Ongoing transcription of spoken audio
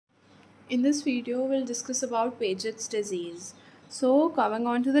In this video, we'll discuss about Paget's disease. So, coming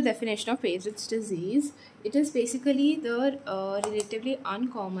on to the definition of Paget's disease, it is basically the relatively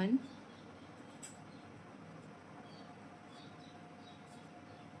uncommon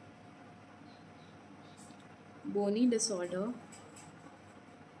bony disorder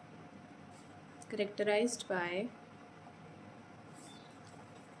characterized by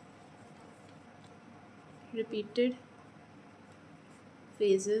repeated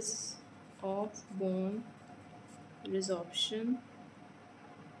phases of bone resorption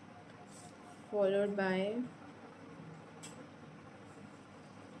followed by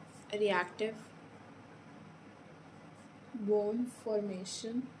reactive bone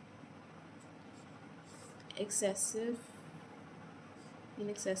formation, in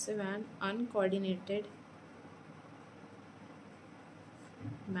excessive and uncoordinated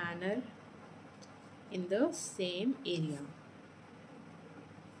manner in the same area.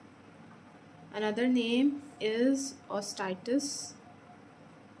 Another name is osteitis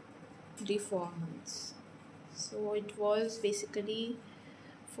deformans. So it was basically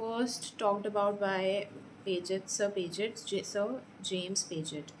first talked about by Sir James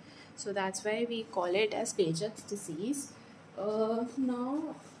Paget. So that's why we call it as Paget's disease.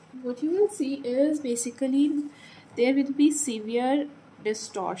 Now what you will see is basically there will be severe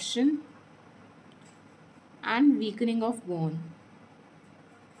distortion and weakening of bone.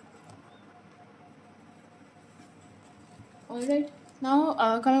 Alright,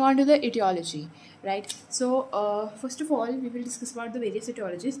 now coming on to the etiology, right? So first of all, we will discuss about the various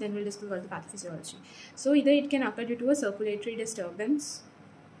etiologies, then we'll discuss about the pathophysiology. So either it can occur due to a circulatory disturbance,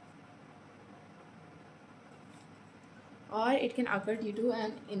 or it can occur due to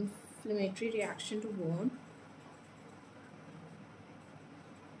an inflammatory reaction to bone,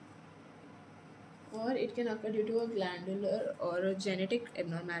 or it can occur due to a glandular or a genetic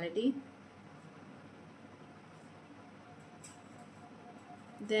abnormality.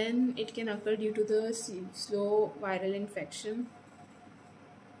 Then it can occur due to the slow viral infection.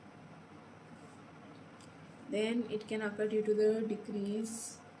 Then it can occur due to the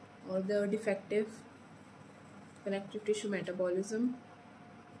decrease or the defective connective tissue metabolism,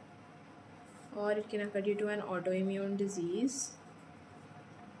 or it can occur due to an autoimmune disease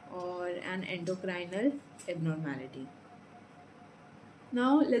or an endocrinal abnormality.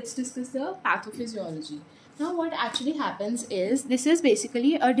 Now let's discuss the pathophysiology. Now what actually happens is, this is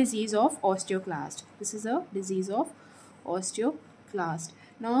basically a disease of osteoclast. This is a disease of osteoclast.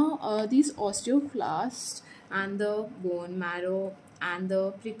 Now these osteoclasts and the bone marrow and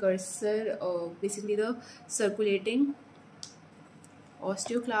the precursor, basically the circulating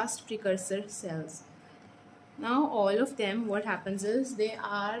osteoclast precursor cells. Now all of them, what happens is they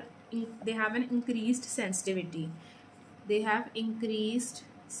have an increased sensitivity. They have increased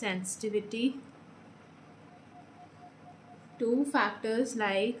sensitivity to factors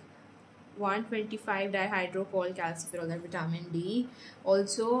like 125 dihydrocholcalciferol, that vitamin D,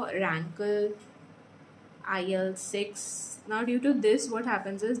 also rankle, IL-6. Now due to this, what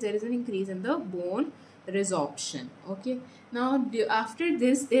happens is there is an increase in the bone resorption. Okay, now after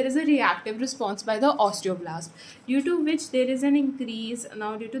this there is a reactive response by the osteoblast, due to which there is an increase.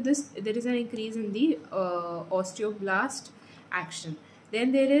 Now due to this there is an increase in the osteoblast action.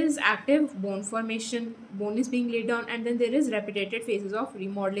 Then there is active bone formation, bone is being laid down, and then there is repeated phases of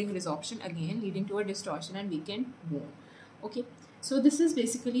remodeling resorption, again leading to a distortion and weakened bone. Okay, so this is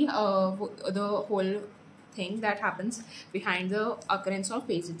basically the whole thing that happens behind the occurrence of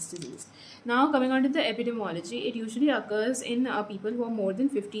Paget's disease. Now coming on to the epidemiology, it usually occurs in people who are more than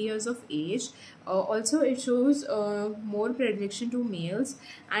 50 years of age. Also it shows more predilection to males,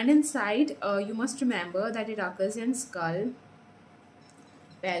 and in sight you must remember that it occurs in skull,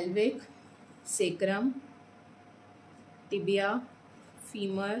 pelvic, sacrum, tibia,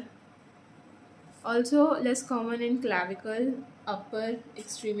 femur. Also less common in clavicle, upper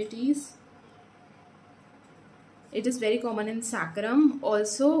extremities. It is very common in sacrum.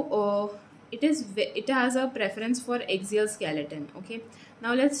 Also it has a preference for axial skeleton. Okay,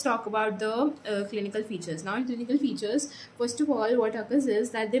 now let's talk about the clinical features. Now in clinical features, first of all, what occurs is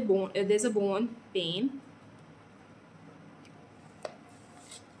that there's a bone pain,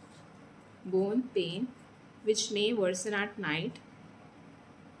 which may worsen at night.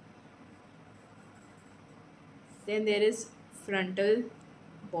 Then there is frontal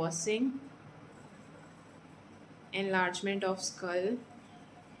bossing, enlargement of skull.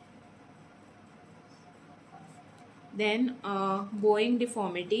 Then bowing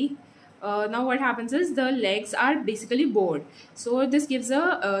deformity. Now what happens is the legs are basically bowed, so this gives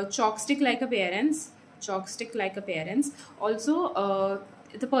a chalk stick like appearance. Also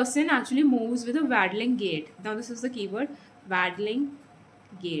the person actually moves with a waddling gait. Now this is the keyword, waddling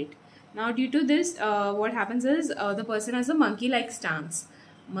gait. Now due to this, what happens is the person has a monkey-like stance.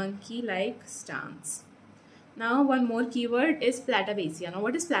 Monkey-like stance. Now one more keyword is platabasia. Now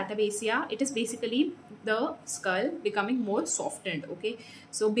what is platabasia? It is basically the skull becoming more softened. Okay,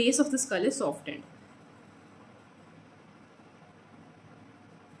 so base of the skull is softened.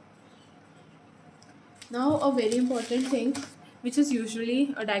 Now a very important thing, which is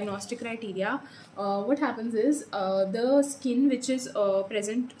usually a diagnostic criteria, what happens is the skin which is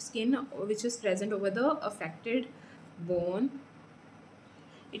present over the affected bone,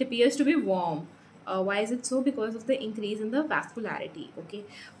 it appears to be warm. Why is it so? Because of the increase in the vascularity. Okay.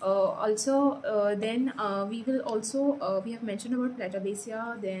 Then we will also we have mentioned about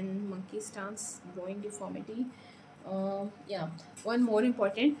platabasia, then monkey stance, bowing deformity. Yeah, one more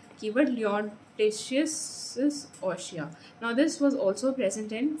important keyword, leontius ossia. Now this was also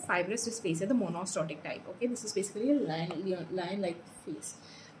present in fibrous dysplasia, the monostotic type. Okay, this is basically a lion-like face.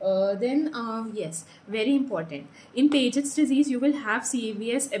 Yes, very important. In Paget's disease, you will have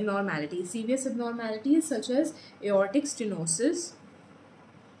CVS abnormalities. CVS abnormalities such as aortic stenosis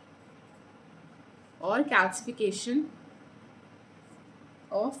or calcification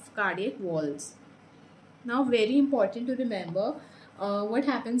of cardiac walls. Now, very important to remember, what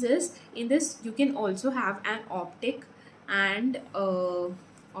happens is in this you can also have an optic and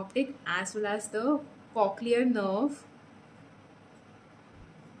optic as well as the cochlear nerve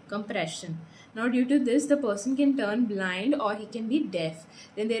compression. Now due to this, the person can turn blind or he can be deaf.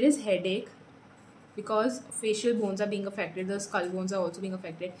 Then there is headache because facial bones are being affected, the skull bones are also being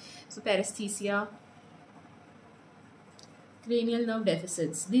affected. So paresthesia, cranial nerve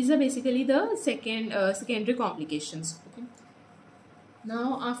deficits. These are basically the secondary complications. Okay.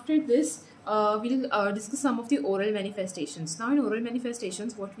 Now after this, we'll discuss some of the oral manifestations. Now in oral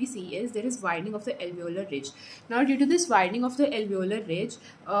manifestations, what we see is there is widening of the alveolar ridge. Now due to this widening of the alveolar ridge,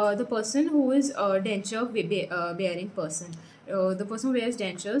 the person who is denture bearing person, the person who wears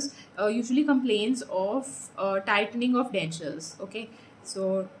dentures usually complains of tightening of dentures. Okay,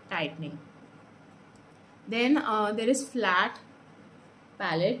 so tightening. Then there is flat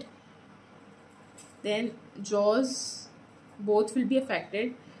palate. Then jaws both will be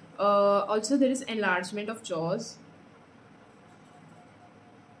affected. Also there is enlargement of jaws.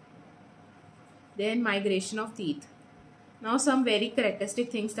 Then migration of teeth. Now some very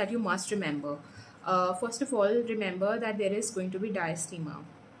characteristic things that you must remember. First of all, remember that there is going to be diastema.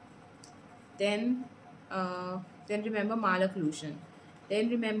 Then remember malocclusion. Then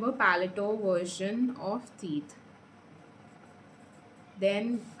remember palatoversion of teeth.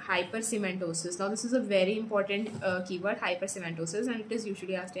 Then hypercementosis. Now this is a very important keyword, hypercementosis, and it is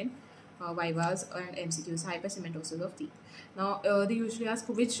usually asked in vivas and MCQs, hypercementosis of teeth. Now they usually ask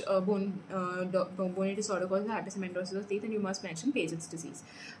which bony disorder causes hypercementosis of teeth, and you must mention Paget's disease.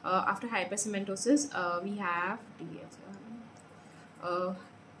 After hypercementosis, we have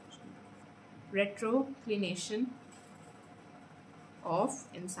retroclination of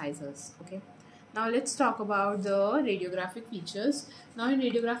incisors. Okay. Now let's talk about the radiographic features. Now in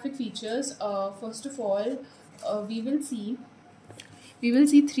radiographic features, first of all, we will see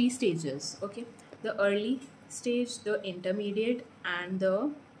three stages. Okay, the early stage, the intermediate, and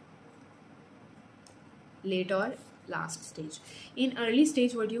the late or last stage. In early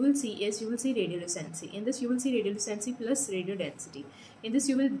stage, what you will see is radiolucency. In this you will see radiolucency plus radiodensity. In this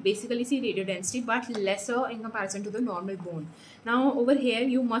you will basically see radiodensity but lesser in comparison to the normal bone. Now over here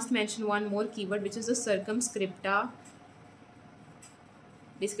you must mention one more keyword, which is the circumscripta,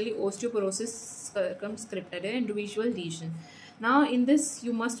 basically osteoporosis circumscripta, the individual region. Now in this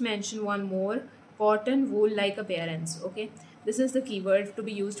you must mention one more, cotton wool like appearance. Okay, this is the keyword to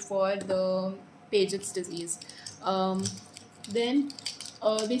be used for the Paget's disease.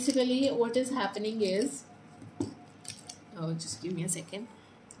 Basically what is happening is, just give me a second.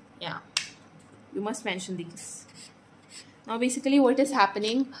 Yeah, you must mention these. Now basically what is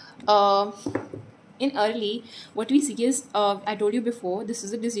happening in early, what we see is, I told you before, this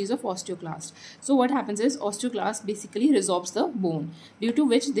is a disease of osteoclast. So what happens is osteoclast basically resorbs the bone, due to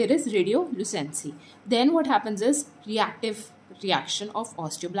which there is radiolucency. Then what happens is reaction of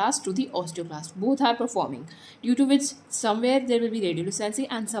osteoblast to the osteoclast. Both are performing, due to which somewhere there will be radiolucency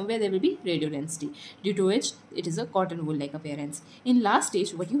and somewhere there will be radiodensity, due to which it is a cotton wool like appearance. In last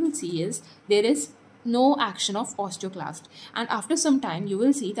stage, what you will see is there is no action of osteoclast, and after some time you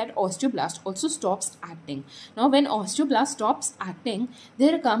will see that osteoblast also stops acting. Now when osteoblast stops acting,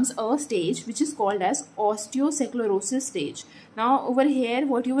 there comes a stage which is called as osteosclerosis stage. Now over here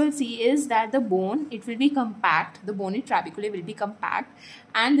what you will see is that the bone, it will be compact, the bony trabeculae will be compact,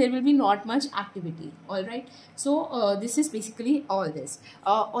 and there will be not much activity. All right, so this is basically all this.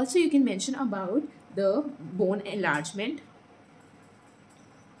 Also you can mention about the bone enlargement,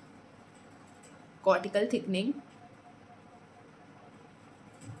 cortical thickening,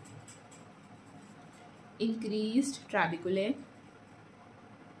 increased trabeculae,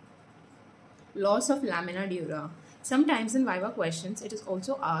 loss of lamina dura. Sometimes in Viva questions, it is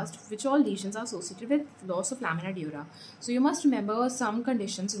also asked which all lesions are associated with loss of lamina dura. So you must remember some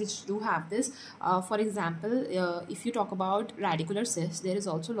conditions which do have this. For example, if you talk about radicular cyst, there is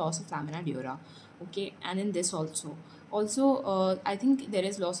also loss of lamina dura. Okay, and in this also. I think there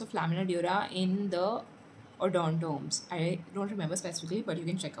is loss of lamina dura in the odontomes. I don't remember specifically, but you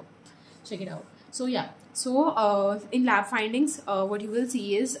can check it out. So yeah, so in lab findings, what you will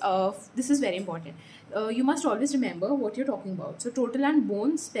see is this is very important. You must always remember what you're talking about. So total and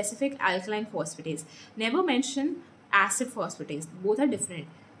bone specific alkaline phosphatase. Never mention acid phosphatase. Both are different.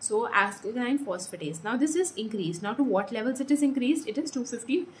 So alkaline phosphatase. Now this is increased. Now to what levels it is increased? It is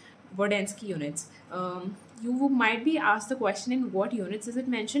 250 Bodensky units. You might be asked the question in what units is it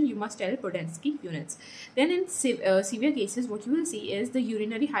mentioned. You must tell Bodensky units. Then in severe cases, what you will see is the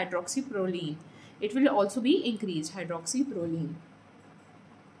urinary hydroxyproline. It will also be increased, hydroxyproline.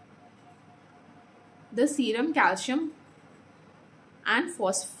 The serum calcium and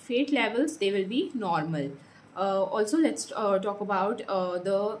phosphate levels, they will be normal. Also let's talk about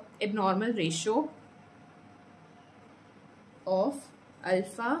the abnormal ratio of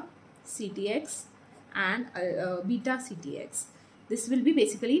alpha CTX and beta CTX. This will be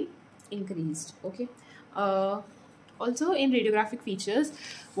basically increased. Okay. Also in radiographic features,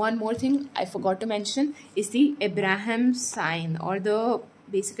 one more thing I forgot to mention is the Abraham sign, or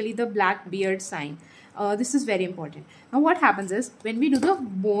basically the black beard sign. This is very important. Now what happens is when we do the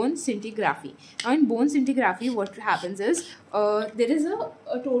bone scintigraphy. Now in bone scintigraphy, what happens is there is a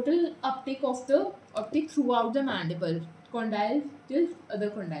total uptake of the optic throughout the mandible, condyle till other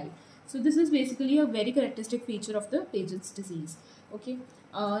condyle. So this is basically a very characteristic feature of the Paget's disease. Okay.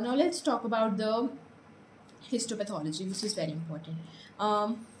 Now let's talk about the histopathology, which is very important.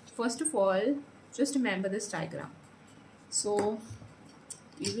 First of all, just remember this diagram. So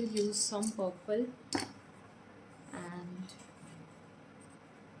we will use some purple and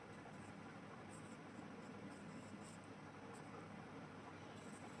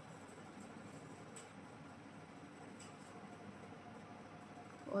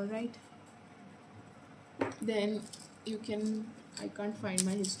all right, then you can, I can't find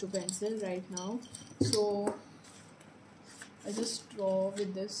my histo pencil right now, so I just draw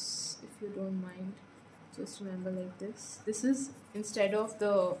with this, if you don't mind. Just remember like this. This is instead of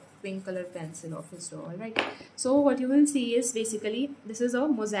the pink color pencil of histo. All right, so what you will see is basically this is a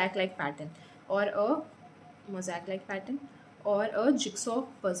mosaic like pattern, or a jigsaw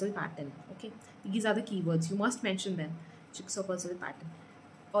puzzle pattern. Okay, these are the keywords, you must mention them. Jigsaw puzzle pattern.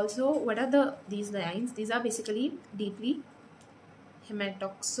 Also, what are these lines? These are basically deeply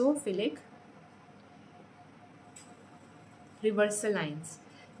hematoxophilic reversal lines.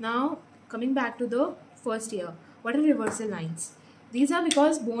 Now coming back to the first year, what are reversal lines? These are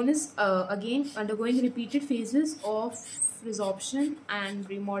because bone is again undergoing repeated phases of resorption and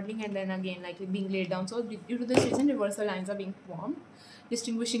remodeling, and then again like being laid down. So due to this reason, reversal lines are being formed,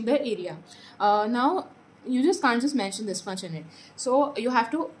 distinguishing the area. Now you just can't just mention this much in it, so you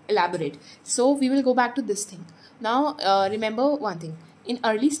have to elaborate. So we will go back to this thing. Now remember one thing. In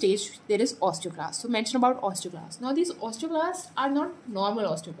early stage, there is osteoclast. So mention about osteoclast. Now these osteoclasts are not normal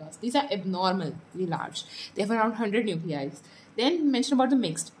osteoclasts. These are abnormally large. They have around 100 nuclei. Then mention about the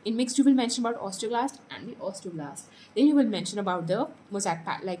mixed. In mixed, you will mention about osteoclast and the osteoblast. Then you will mention about the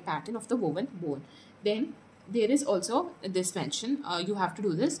mosaic-like pattern of the woven bone. Then there is also this mention. You have to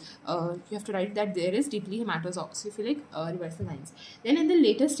do this. You have to write that there is deeply hematoxophilic reversal lines. Then in the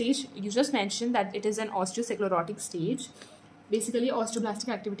later stage, you just mention that it is an osteosclerotic stage. Basically, osteoblastic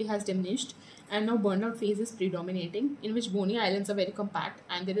activity has diminished and now burnout phase is predominating, in which bony islands are very compact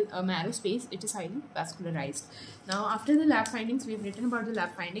and there is a marrow space, it is highly vascularized. Now, after the lab findings, we have written about the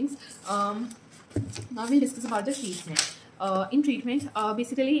lab findings. Now we'll discuss about the treatment. In treatment,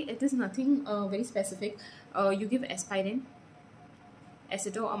 basically, it is nothing very specific. You give aspirin,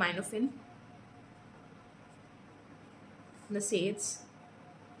 acetaminophen, NSAIDs,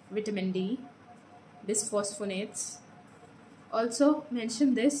 vitamin D, bisphosphonates. Also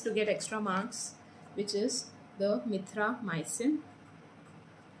mention this to get extra marks. which is the mithramycin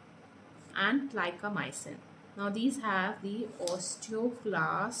and plicamycin. Now these have the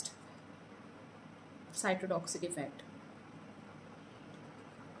osteoclast cytotoxic effect.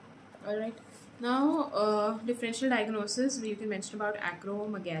 Alright. Now, differential diagnosis, you can mention about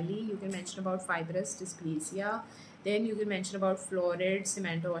acromegaly, you can mention about fibrous dysplasia, then you can mention about florid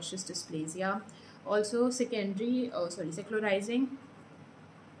cementoosseous dysplasia, also secularizing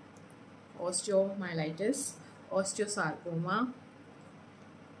osteomyelitis, osteosarcoma,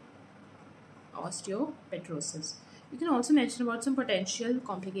 osteopetrosis. You can also mention about some potential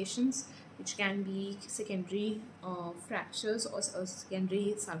complications which can be secondary fractures or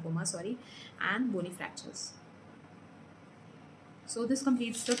secondary sarcoma, and bony fractures. So this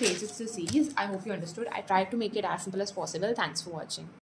completes the Paget's disease. I hope you understood. I tried to make it as simple as possible. Thanks for watching.